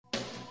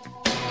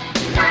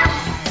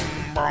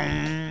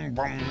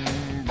boom,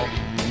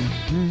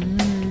 boom,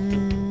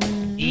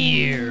 boom.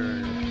 Here.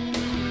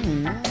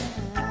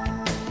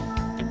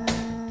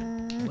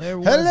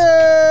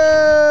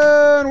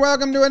 Hello, and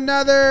welcome to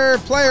another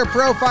player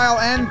profile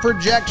and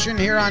projection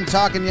here on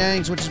Talkin'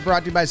 Yanks, which is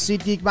brought to you by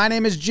SeatGeek. My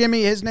name is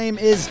Jimmy. His name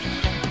is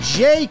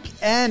Jake,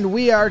 and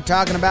we are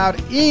talking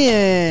about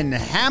Ian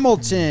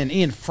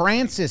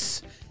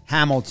Francis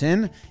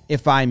Hamilton,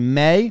 if I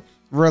may,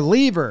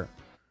 reliever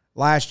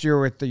last year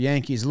with the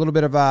Yankees. A little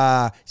bit of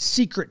a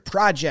secret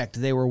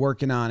project they were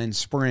working on in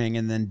spring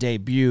and then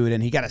debuted,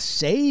 and he got a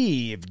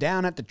save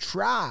down at the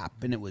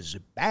Trop, and it was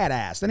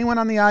badass. Then he went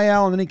on the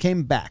IL, and then he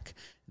came back.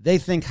 They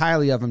think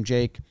highly of him,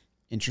 Jake.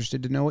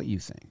 Interested to know what you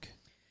think.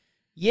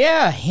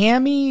 Yeah,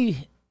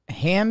 Hammy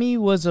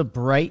was a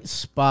bright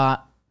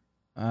spot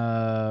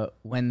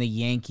when the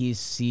Yankees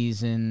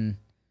season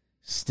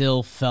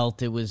still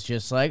felt it was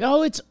just like,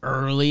 oh, it's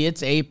early,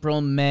 it's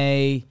April,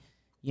 May.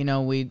 You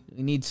know, we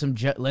need some,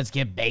 let's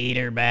get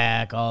Bader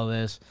back, all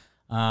this.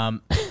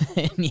 And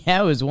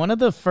yeah, it was one of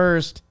the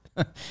first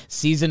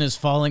season is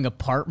falling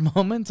apart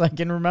moments I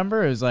can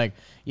remember. It was like,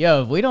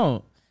 yo, if we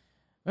don't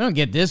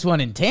get this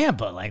one in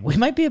Tampa, like, we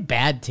might be a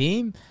bad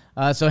team.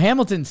 So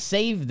Hamilton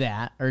saved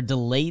that, or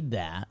delayed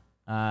that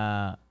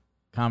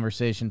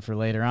conversation for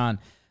later on.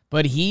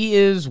 But he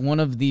is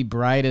one of the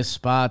brightest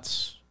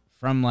spots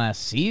from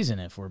last season,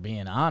 if we're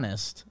being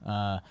honest.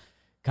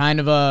 Kind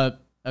of a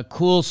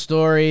cool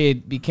story.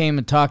 It became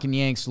a Talkin'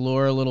 Yanks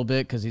lore a little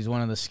bit because he's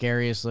one of the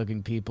scariest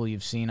looking people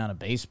you've seen on a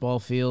baseball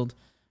field.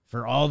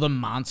 For all the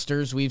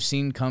monsters we've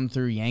seen come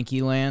through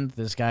Yankee land,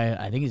 this guy,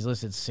 I think he's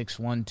listed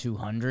 6'1",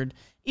 200.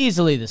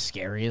 Easily the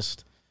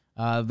scariest.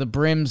 The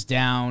brim's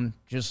down,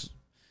 just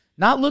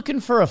not looking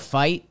for a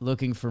fight,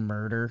 looking for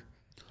murder.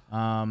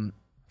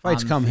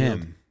 Fights come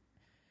him.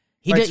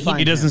 He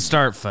doesn't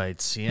start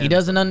fights. He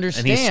doesn't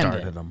understand and he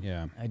started them.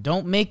 Yeah.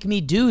 Don't make me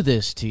do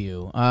this to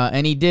you.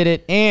 And he did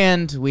it,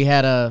 and we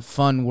had a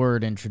fun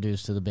word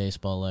introduced to the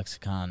baseball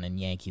lexicon in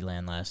Yankee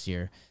land last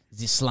year.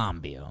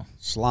 Slambio.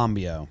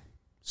 Slambio.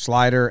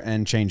 Slider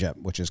and changeup,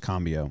 which is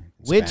combio in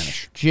Which,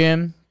 Spanish.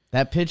 Jim,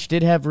 that pitch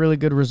did have really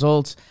good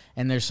results,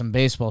 and there's some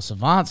baseball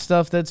savant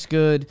stuff that's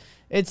good.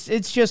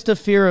 It's just a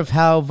fear of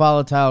how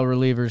volatile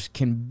relievers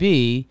can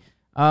be.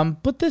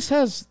 But this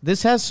has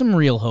some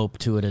real hope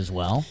to it as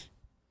well.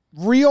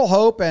 Real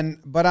hope,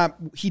 but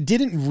he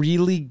didn't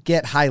really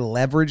get high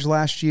leverage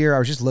last year. I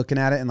was just looking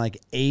at it, and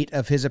like 8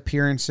 of his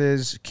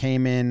appearances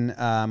came in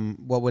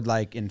what would,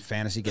 like, in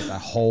fantasy get a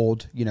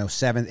hold,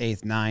 7th,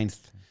 8th,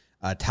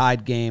 9th,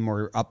 tied game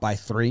or up by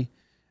 3.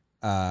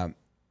 And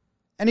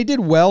he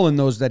did well in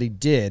those that he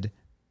did,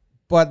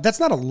 but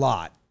that's not a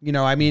lot.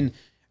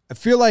 I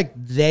feel like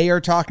they are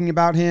talking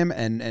about him,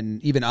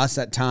 and even us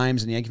at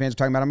times, and Yankee fans are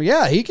talking about him.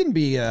 Yeah, he can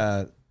be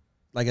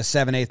like a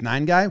 7, 8,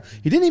 9 guy.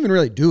 He didn't even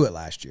really do it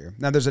last year.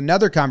 Now, there's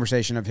another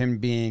conversation of him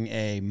being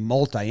a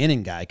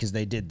multi-inning guy because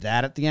they did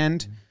that at the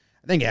end.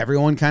 I think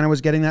everyone kind of was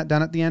getting that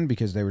done at the end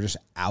because they were just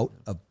out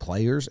of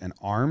players and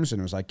arms, and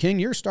it was like, King,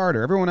 you're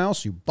starter. Everyone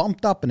else, you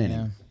bumped up an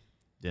inning.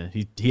 Yeah,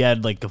 he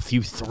had like a few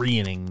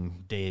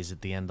 3-inning days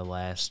at the end of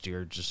last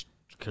year just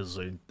because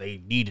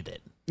they needed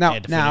it. They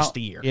had to finish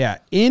the year. Yeah,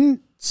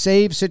 in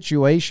save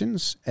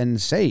situations and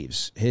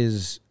saves,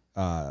 his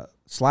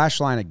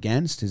slash line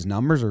against, his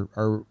numbers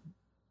are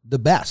the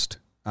best.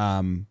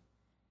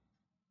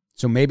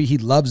 So maybe he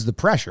loves the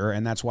pressure,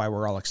 and that's why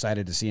we're all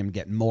excited to see him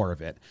get more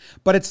of it.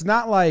 But it's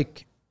not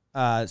like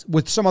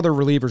with some other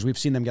relievers, we've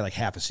seen them get like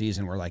half a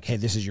season where like, hey,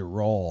 this is your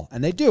role.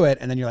 And they do it,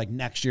 and then you're like,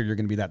 next year you're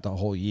going to be that the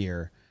whole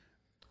year.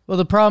 Well,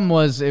 the problem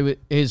was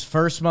his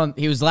first month,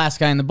 he was the last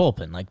guy in the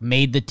bullpen, like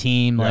made the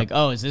team. Yep. Like,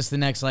 oh, is this the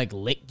next like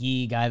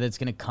Litke guy that's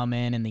going to come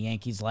in and the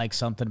Yankees like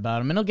something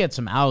about him? And he'll get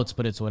some outs,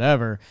 but it's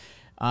whatever.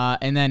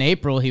 And then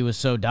April, he was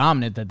so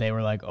dominant that they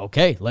were like,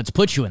 okay, let's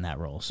put you in that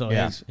role. So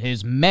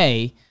his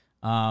May,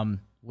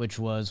 which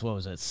was,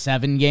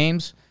 7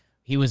 games,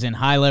 he was in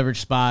high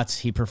leverage spots.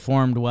 He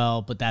performed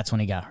well, but that's when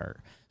he got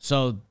hurt.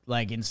 So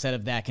like instead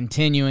of that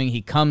continuing,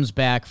 he comes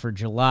back for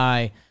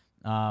July.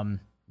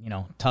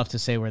 Tough to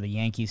say where the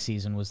Yankee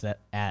season was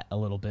at a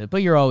little bit,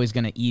 but you're always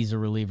going to ease a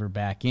reliever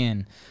back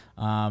in.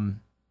 And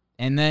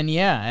then,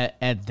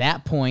 at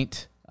that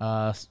point,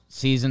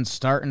 season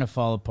starting to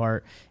fall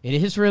apart. It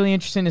is really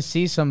interesting to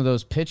see some of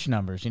those pitch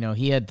numbers.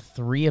 He had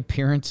 3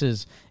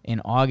 appearances in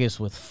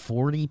August with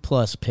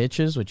 40-plus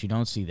pitches, which you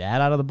don't see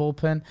that out of the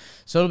bullpen.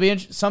 So it'll be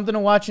something to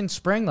watch in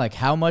spring, like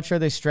how much are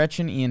they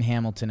stretching Ian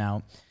Hamilton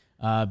out?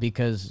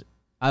 Because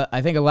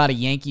I think a lot of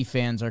Yankee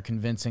fans are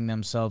convincing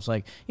themselves,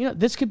 like,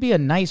 this could be a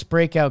nice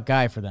breakout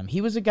guy for them. He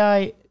was a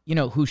guy,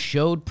 who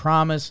showed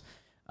promise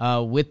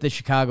with the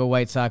Chicago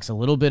White Sox a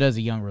little bit as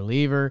a young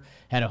reliever,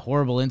 had a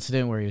horrible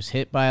incident where he was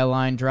hit by a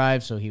line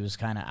drive, so he was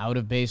kind of out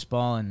of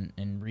baseball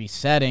and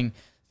resetting.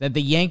 That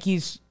the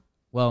Yankees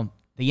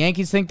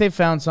think they've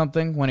found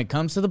something. When it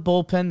comes to the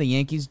bullpen, the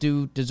Yankees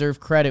do deserve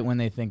credit when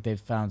they think they've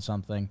found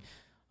something.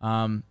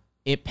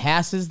 It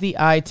passes the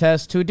eye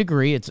test to a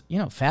degree. It's,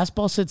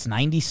 fastball sits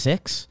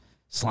 96.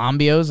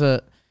 Slambio's,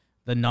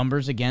 the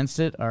numbers against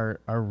it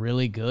are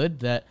really good.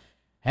 That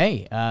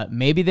hey,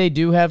 maybe they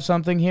do have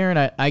something here.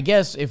 And I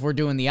guess if we're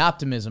doing the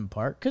optimism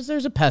part, because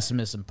there's a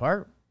pessimism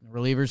part,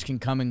 relievers can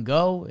come and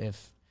go.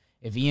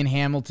 If Ian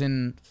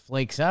Hamilton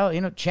flakes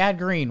out, Chad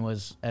Green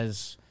was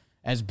as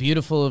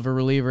beautiful of a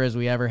reliever as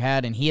we ever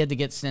had, and he had to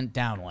get sent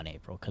down one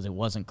April because it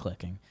wasn't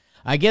clicking.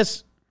 I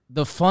guess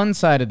the fun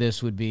side of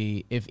this would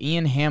be if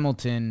Ian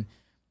Hamilton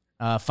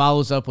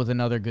follows up with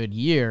another good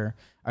year.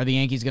 Are the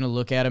Yankees going to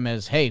look at him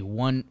as, hey,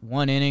 one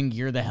inning,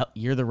 you're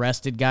the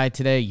rested guy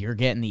today, you're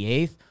getting the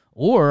 8th?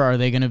 Or are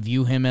they going to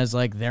view him as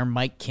like their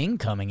Mike King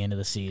coming into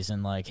the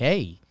season? Like,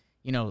 hey,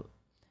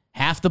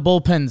 half the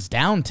bullpen's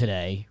down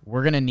today.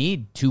 We're going to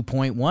need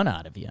 2.1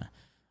 out of you.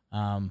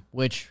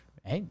 Which,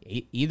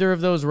 hey, either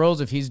of those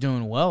roles, if he's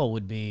doing well,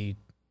 would be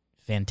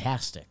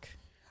fantastic.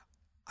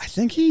 I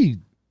think he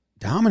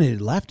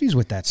dominated lefties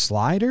with that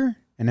slider.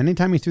 And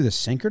anytime he threw the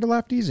sinker to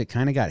lefties, it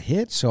kind of got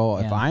hit. So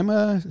if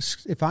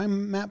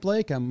I'm Matt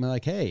Blake, I'm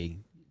like, hey,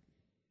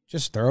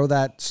 just throw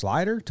that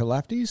slider to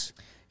lefties.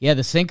 Yeah,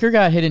 the sinker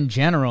got hit in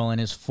general, and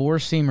his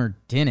four-seamer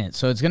didn't.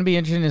 So it's going to be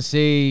interesting to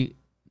see,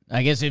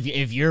 I guess, if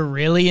you're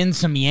really in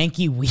some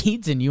Yankee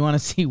weeds and you want to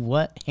see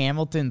what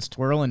Hamilton's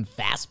twirling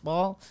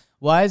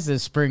fastball-wise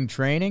this spring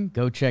training,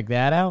 go check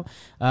that out.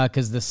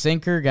 Because the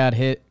sinker got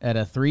hit at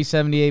a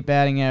 378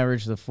 batting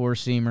average, the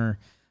four-seamer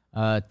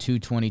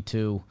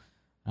 222.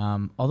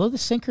 Although the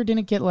sinker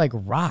didn't get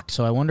rocked,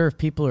 so I wonder if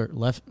people are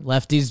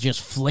lefties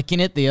just flicking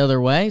it the other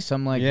way,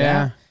 something like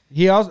that.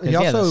 He also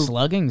the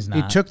slugging's not.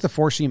 He took the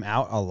four seam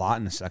out a lot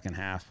in the second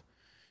half,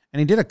 and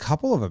he did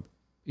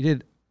he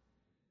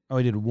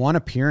did one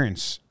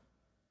appearance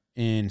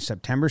in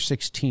September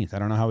 16th. I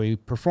don't know how he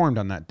performed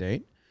on that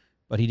date,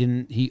 but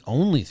he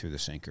only threw the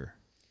sinker.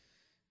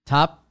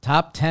 Top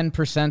 10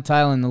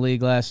 percentile in the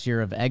league last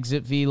year of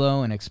exit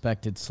velo and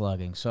expected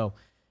slugging. So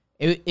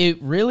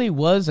it really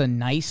was a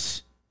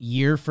nice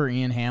year for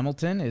Ian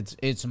Hamilton.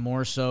 It's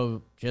more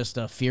so just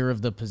a fear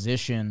of the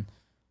position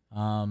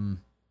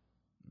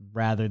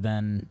rather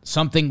than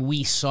something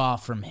we saw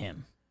from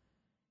him.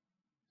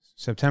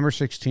 September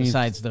 16th.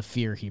 Besides the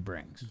fear he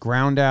brings.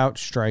 Ground out,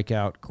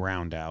 strikeout,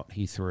 ground out.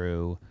 He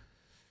threw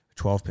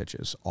 12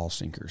 pitches, all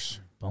sinkers.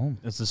 Boom.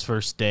 It's his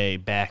first day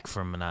back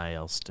from an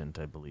IL stint,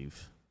 I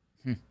believe.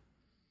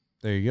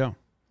 There you go.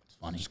 It's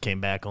funny. Just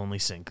came back only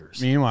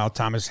sinkers. Meanwhile,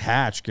 Thomas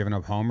Hatch giving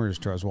up homers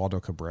to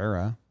Oswaldo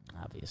Cabrera.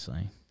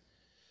 Obviously.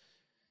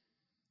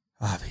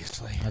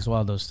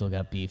 Oswaldo's still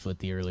got beef with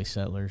the early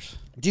settlers.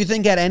 Do you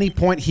think at any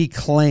point he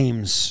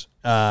claims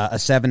a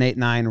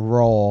 7-8-9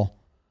 role?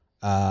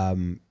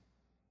 I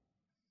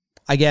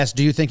guess,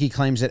 do you think he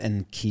claims it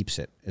and keeps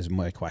it is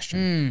my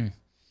question.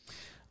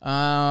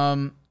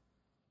 Or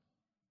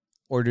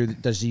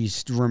does he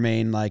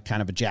remain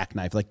kind of a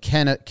jackknife?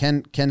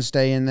 Can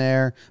stay in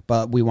there,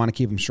 but we want to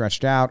keep him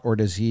stretched out? Or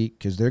does he,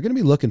 because they're going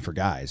to be looking for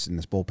guys in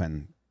this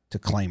bullpen to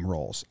claim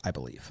roles, I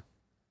believe.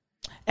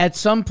 At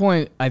some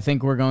point, I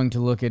think we're going to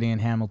look at Ian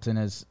Hamilton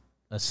as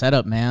a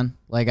setup man.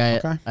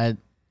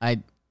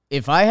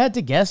 If I had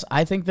to guess,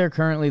 I think they're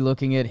currently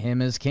looking at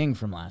him as King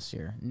from last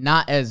year.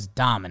 Not as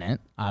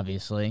dominant,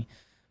 obviously,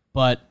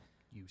 but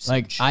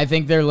I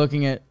think they're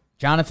looking at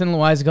Jonathan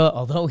Loaisiga,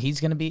 although he's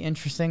going to be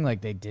interesting.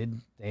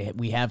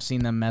 We have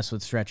seen them mess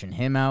with stretching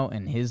him out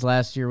in his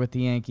last year with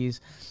the Yankees.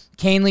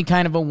 Canely,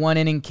 kind of a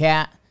one-inning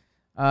cat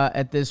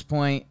at this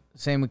point.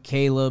 Same with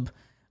Caleb.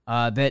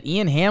 That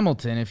Ian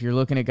Hamilton, if you're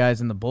looking at guys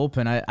in the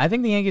bullpen, I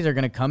think the Yankees are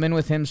going to come in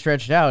with him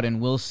stretched out,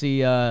 and we'll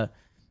see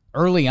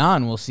early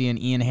on, we'll see an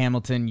Ian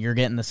Hamilton, you're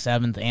getting the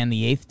 7th and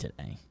the 8th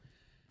today.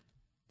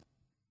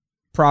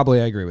 Probably,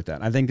 I agree with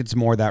that. I think it's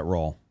more that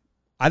role.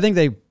 I think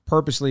they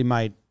purposely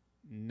might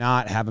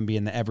not have him be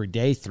in the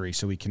everyday 3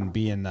 so he can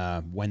be in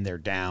the when they're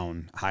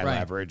down, high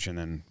leverage, and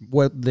then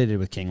what they did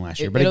with King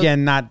last year. But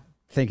again, not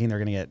thinking they're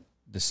going to get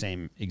the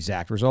same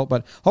exact result,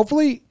 but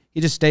hopefully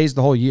he just stays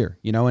the whole year,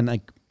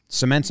 and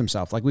cements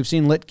himself. We've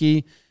seen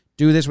Litke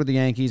do this with the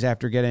Yankees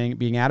after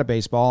being out of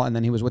baseball, and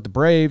then he was with the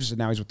Braves, and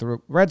now he's with the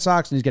Red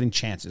Sox, and he's getting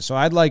chances. So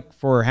I'd like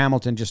for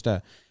Hamilton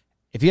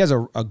if he has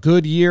a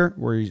good year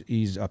where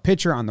he's a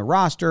pitcher on the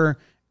roster,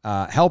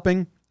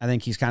 helping, I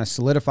think he's kind of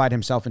solidified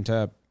himself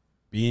into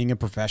being a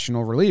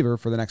professional reliever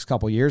for the next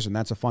couple of years, and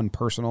that's a fun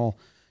personal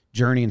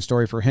journey and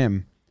story for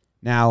him.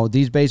 Now,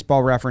 these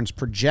Baseball Reference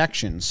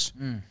projections,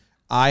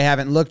 I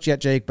haven't looked yet,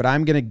 Jake, but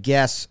I'm going to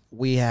guess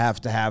we have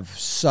to have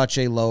such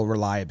a low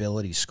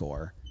reliability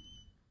score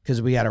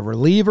because we had a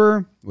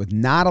reliever with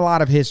not a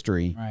lot of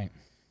history. Right.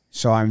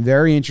 So I'm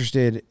very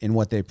interested in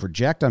what they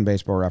project on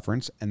Baseball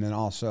Reference and then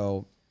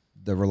also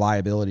the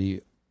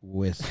reliability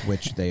with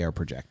which they are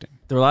projecting.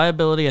 The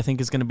reliability, I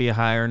think, is going to be a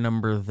higher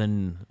number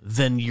than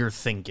you're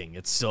thinking.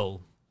 It's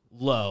still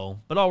low,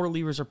 but all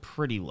relievers are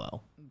pretty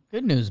low.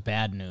 Good news,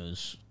 bad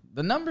news.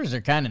 The numbers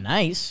are kind of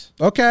nice.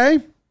 Okay.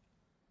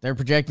 They're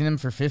projecting him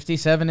for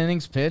 57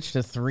 innings pitched, a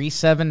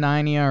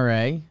 3.79 ERA,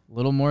 a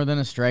little more than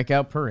a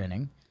strikeout per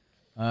inning.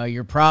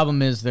 Your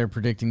problem is they're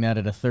predicting that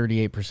at a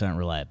 38%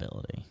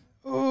 reliability.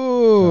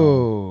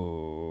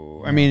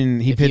 Oh. I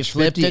mean, he pitched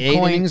 58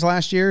 innings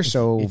last year,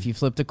 so... If you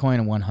flipped a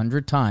coin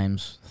 100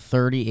 times,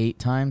 38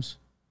 times,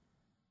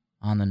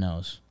 On the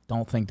nose.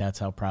 Don't think that's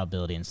how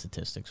probability and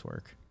statistics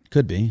work.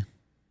 Could be.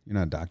 You're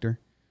not a doctor.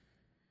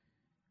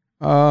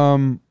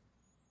 2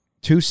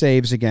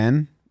 saves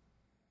again.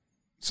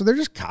 So they're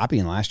just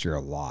copying last year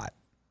a lot.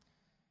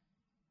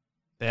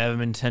 They have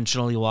him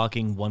intentionally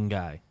walking one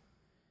guy.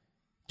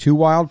 2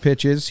 wild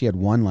pitches. He had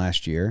 1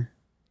 last year.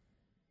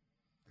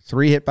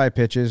 3 hit by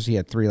pitches. He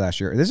had 3 last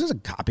year. This is a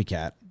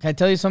copycat. Can I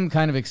tell you something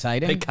kind of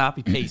exciting? They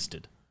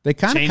copy-pasted. They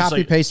kind of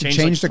copy-pasted,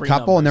 changed a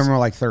couple, and then we're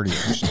like 30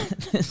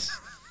 years.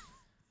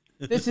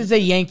 This is a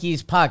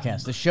Yankees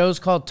podcast. The show's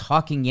called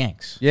Talking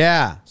Yanks.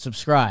 Yeah.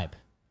 Subscribe.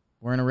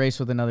 We're in a race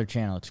with another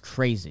channel. It's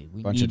crazy.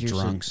 We Bunch need of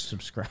your drunks.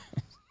 subscribe.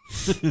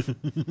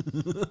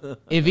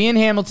 If Ian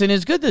Hamilton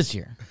is good this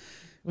year,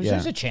 which Yeah.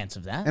 there's a chance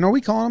of that. And are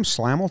we calling him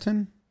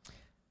Slamilton?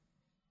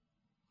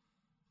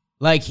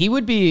 Like, he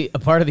would be a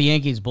part of the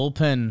Yankees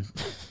bullpen.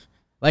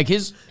 Like,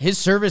 his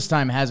service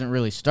time hasn't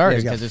really started.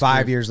 He's got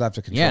 5 years left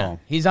of control. Yeah,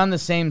 he's on the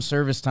same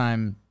service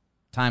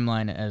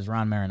timeline as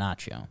Ron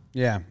Marinaccio.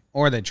 Yeah.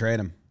 Or they trade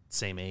him.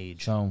 Same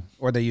age. So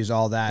Or they use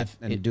all that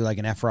and do like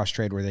an Efros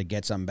trade where they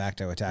get something back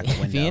to attack the if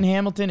window. Ian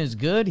Hamilton is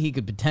good, he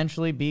could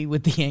potentially be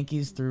with the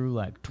Yankees through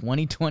like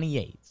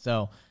 2028.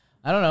 So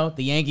I don't know.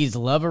 The Yankees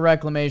love a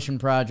reclamation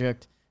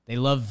project. They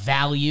love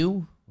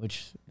value,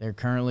 which they're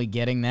currently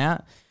getting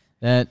that.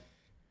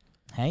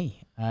 Hey,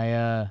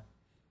 I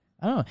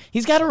don't know.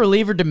 He's got a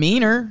reliever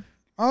demeanor.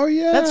 Oh,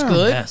 yeah. That's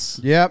good. Yes.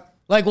 Yep.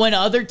 Like when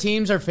other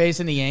teams are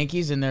facing the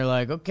Yankees and they're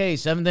like, okay,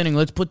 7th inning,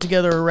 let's put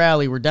together a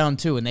rally. We're down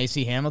 2. And they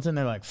see Hamilton,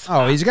 they're like, fuck.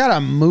 Oh, he's got a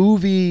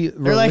movie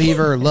like-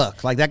 reliever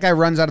look. Like that guy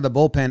runs out of the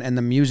bullpen and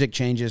the music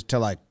changes to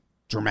like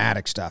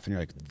dramatic stuff. And you're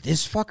like,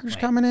 this fucker's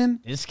coming in?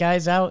 This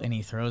guy's out and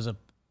he throws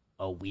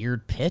a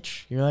weird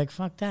pitch. You're like,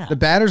 fuck that. The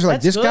batters are like,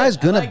 That's this good. guy's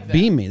I going like to that.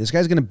 beam me. This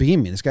guy's going to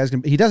beam me. This guy's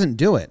going to... He doesn't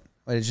do it.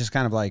 But it's just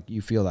kind of like you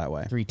feel that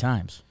way. 3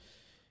 times.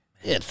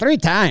 Yeah, 3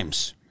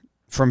 times.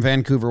 From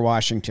Vancouver,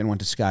 Washington,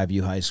 went to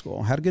Skyview High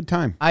School. Had a good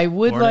time. I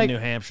would Born like... in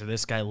New Hampshire.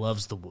 This guy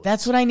loves the woods.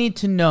 That's what I need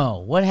to know.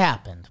 What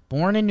happened?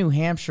 Born in New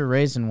Hampshire,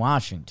 raised in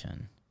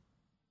Washington.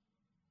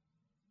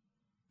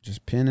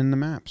 Just pinning the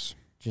maps.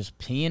 Just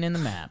peeing in the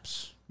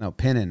maps. No,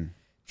 pinning.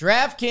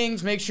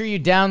 DraftKings, make sure you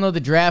download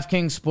the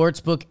DraftKings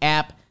Sportsbook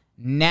app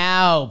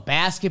now.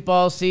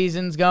 Basketball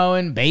season's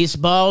going.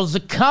 Baseball's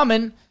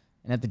a-coming.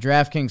 And at the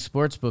DraftKings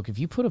Sportsbook, if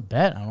you put a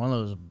bet on one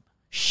of those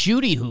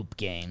shooty hoop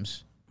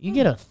games, you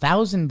get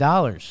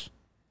 $1,000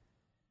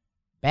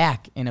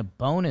 back in a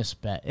bonus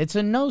bet. It's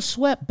a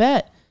no-sweat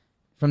bet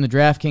from the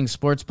DraftKings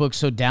Sportsbook,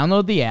 so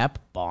download the app,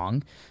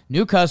 bong.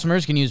 New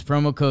customers can use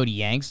promo code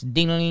YANKS,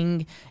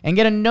 ding, and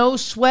get a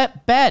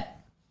no-sweat bet.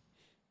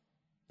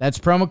 That's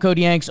promo code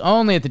YANKS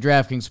only at the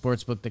DraftKings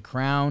Sportsbook. The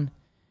crown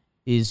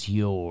is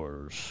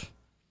yours.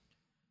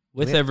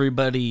 With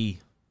everybody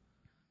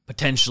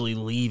potentially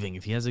leaving,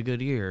 if he has a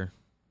good year,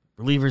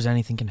 relievers,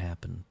 anything can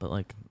happen. But,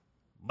 like,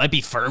 might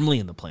be firmly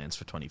in the plans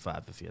for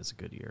 25 if he has a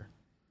good year.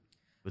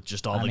 With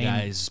just all the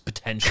guys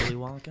potentially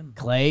walking.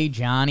 Clay,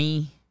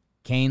 Johnny,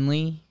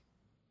 Canely,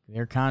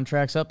 their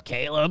contracts up.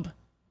 Caleb.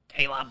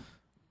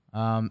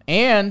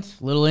 And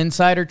little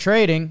insider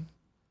trading.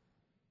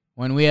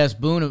 When we asked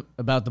Boone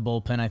about the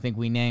bullpen, I think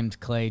we named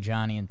Clay,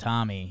 Johnny, and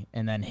Tommy.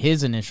 And then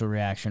his initial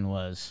reaction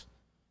was,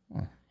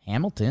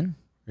 Hamilton.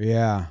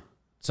 Yeah.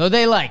 So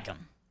they like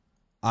him.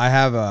 I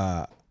have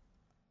a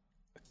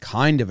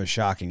kind of a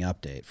shocking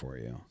update for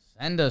you.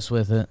 Send us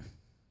with it.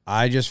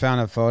 I just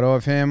found a photo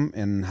of him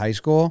in high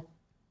school,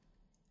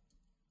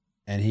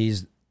 and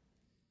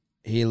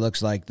he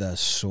looks like the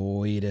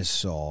sweetest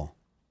soul.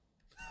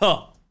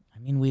 Oh. I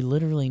mean, we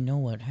literally know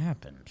what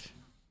happened.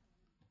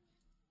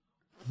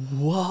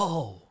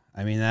 Whoa.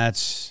 I mean,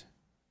 that's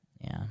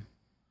Yeah.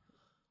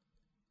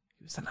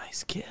 He was a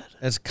nice kid.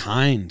 that's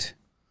kind.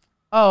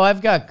 Oh,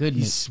 I've got good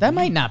He's news. That sweet.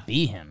 might not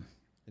be him.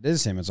 It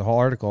is him. It's a whole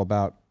article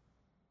about.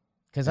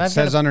 Because It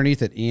says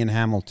underneath it, Ian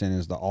Hamilton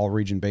is the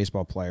all-region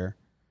baseball player.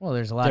 well,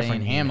 there's a lot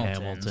Different of Ian Ian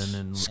Hamiltons.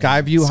 and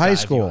Skyview High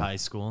School. High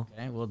School.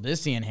 Okay, well,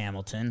 this Ian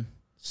Hamilton,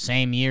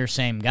 same year,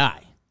 same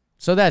guy.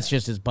 So that's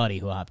just his buddy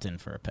who hopped in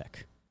for a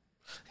pick.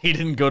 He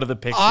didn't go to the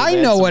picture. I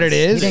day, know so what it He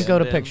is. didn't go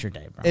to Then- picture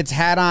day, bro. It's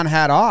hat on,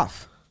 hat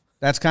off.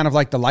 That's kind of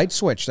like the light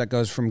switch that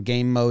goes from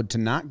game mode to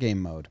not game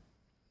mode.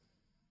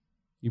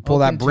 You pull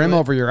Open that to brim it.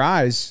 over your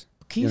eyes.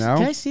 Can, you know,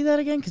 can I see that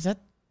again? Because that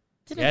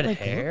He didn't had like,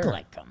 hair. look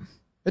like him.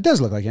 it does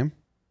look like him.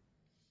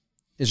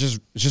 It's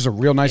just a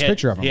real nice He had-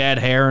 picture of him. He had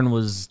hair and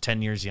was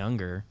 10 years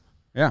younger.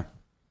 Yeah.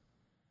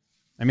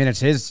 I mean, it's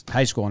his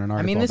high school in an I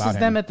article mean, this about is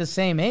him. them at the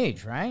same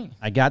age, right?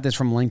 I got this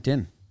from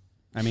LinkedIn.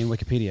 I mean,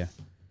 Wikipedia.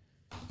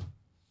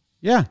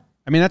 Yeah.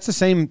 I mean, that's the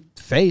same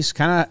face.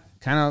 Kind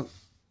of.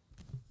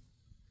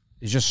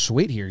 He's just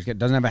sweet here. He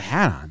doesn't have a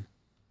hat on.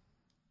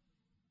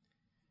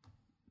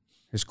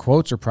 His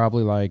quotes are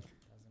probably like,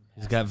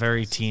 He's got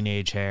very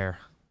teenage hair.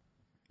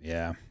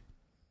 yeah.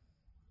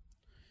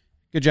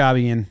 Good job,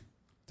 Ian.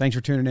 Thanks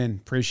for tuning in.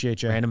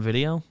 Appreciate you. Random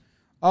video?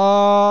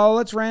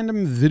 Let's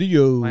random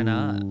video. Why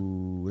not?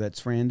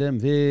 Let's random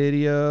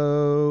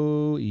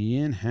video.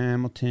 Ian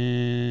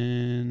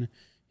Hamilton.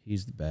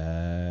 He's the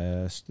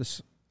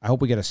best. I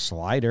hope we get a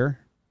slider.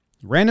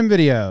 Random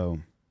video.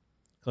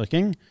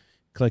 Clicking,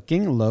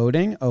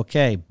 loading.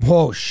 Okay.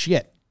 Whoa,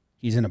 shit.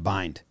 He's in a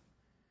bind.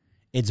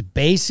 It's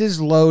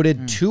bases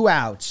loaded, 2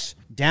 outs,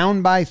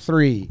 down by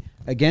 3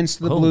 against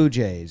the Blue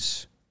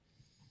Jays.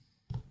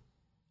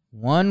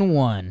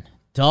 1-1.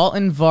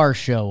 Dalton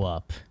Varsho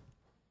up.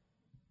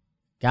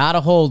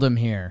 Gotta hold him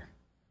here.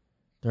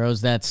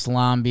 Throws that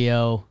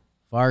Slambio.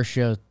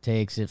 Varsho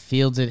takes it,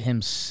 fields it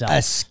himself.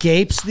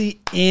 Escapes the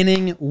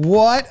inning.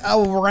 What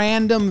a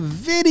random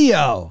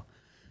video.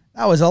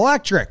 That was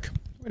electric.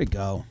 Way to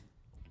go.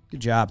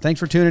 Good job. Thanks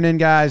for tuning in,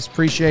 guys.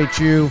 Appreciate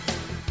you.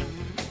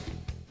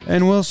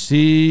 And we'll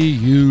see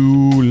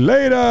you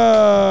later.